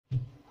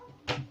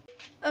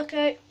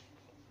Okay,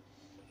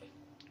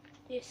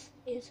 this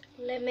is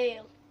Le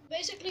Mail.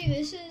 Basically,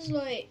 this is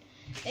like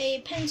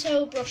a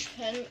Pentel brush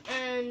pen,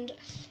 and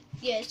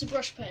yeah, it's a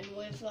brush pen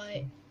with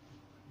like,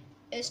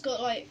 it's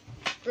got like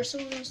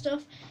bristles and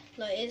stuff.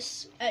 Like,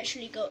 it's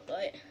actually got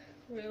like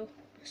real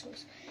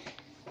bristles.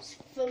 It's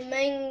for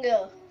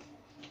manga.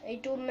 I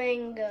do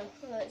manga.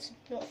 Oh, it's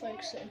not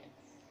focusing.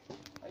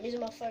 I'm using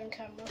my phone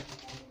camera.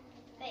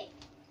 Hey.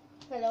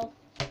 Hello.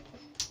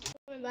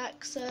 Coming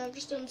back, so I've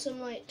just done some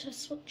like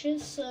test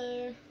swatches,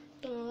 so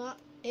done all that.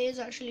 It is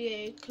actually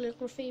a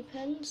calligraphy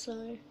pen,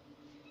 so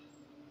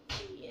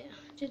yeah,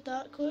 did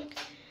that quick.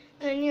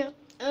 And yeah,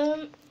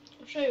 I'll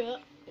show you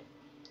that.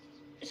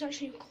 It's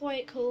actually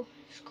quite cool.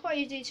 It's quite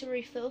easy to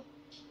refill.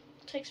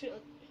 It takes a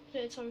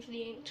bit of time for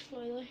the ink to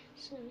flow though,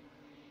 so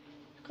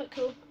it's quite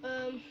cool.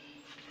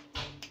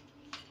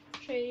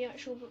 Show you the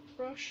actual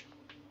brush,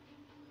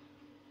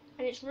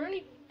 and it's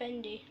really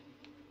bendy,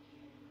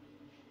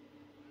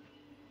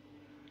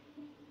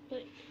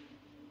 but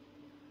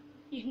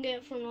you can get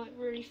it from like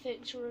really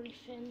thick to really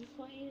thin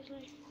quite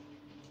easily.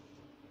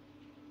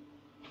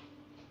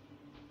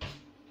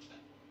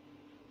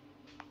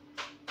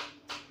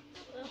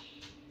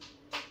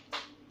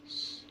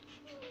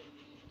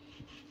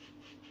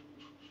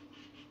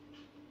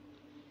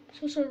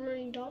 It's also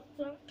really dark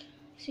black.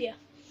 So yeah,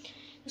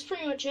 that's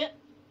pretty much it.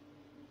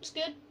 It's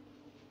good,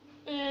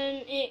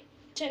 and it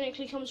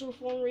technically comes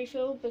with one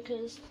refill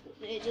because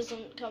it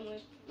doesn't come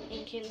with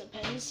ink in the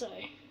pen, so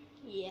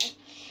yeah.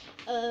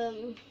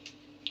 It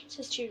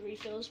says 2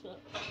 refills,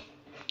 but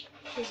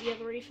here's the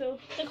other refill.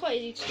 They're quite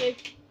easy to do.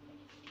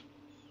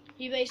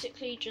 You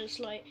basically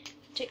just like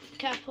take the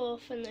cap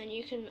off, and then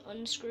you can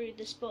unscrew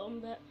this bottom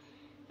bit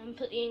and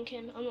put the ink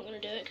in. I'm not going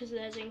to do it because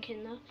there's ink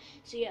in there,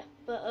 so yeah,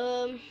 but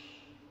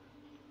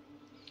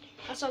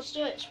that's how to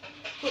do it.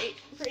 It's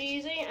pretty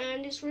easy,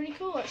 and it's really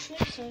cool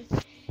actually, so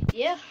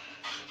yeah,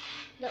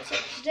 that's it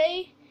for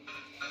today.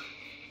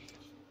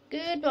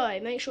 Goodbye.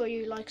 Make sure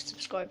you like and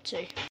subscribe too.